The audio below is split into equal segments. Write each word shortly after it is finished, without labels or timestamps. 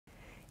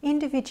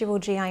Individual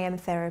GIM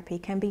therapy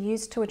can be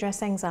used to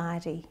address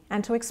anxiety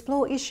and to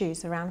explore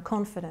issues around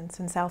confidence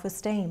and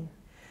self-esteem.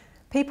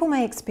 People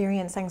may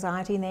experience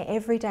anxiety in their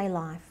everyday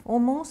life, or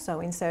more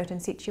so in certain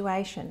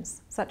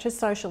situations, such as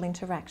social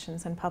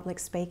interactions and public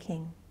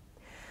speaking.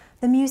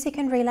 The music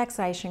and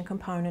relaxation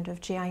component of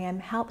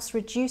GIM helps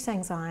reduce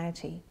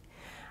anxiety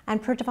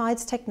and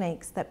provides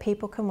techniques that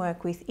people can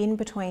work with in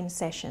between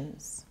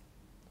sessions.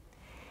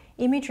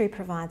 Imagery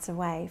provides a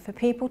way for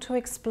people to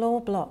explore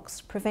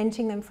blocks,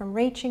 preventing them from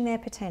reaching their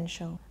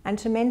potential, and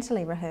to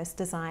mentally rehearse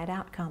desired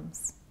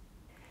outcomes.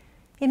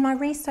 In my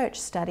research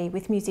study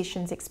with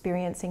musicians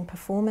experiencing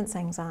performance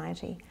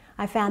anxiety,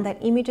 I found that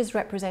images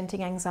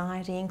representing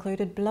anxiety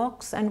included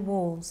blocks and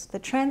walls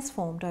that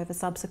transformed over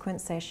subsequent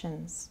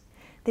sessions.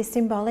 This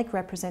symbolic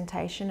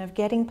representation of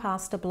getting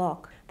past a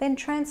block then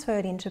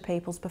transferred into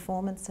people's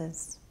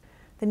performances.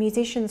 The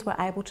musicians were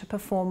able to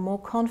perform more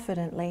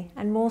confidently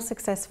and more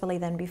successfully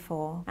than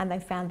before, and they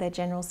found their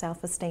general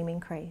self-esteem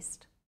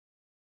increased.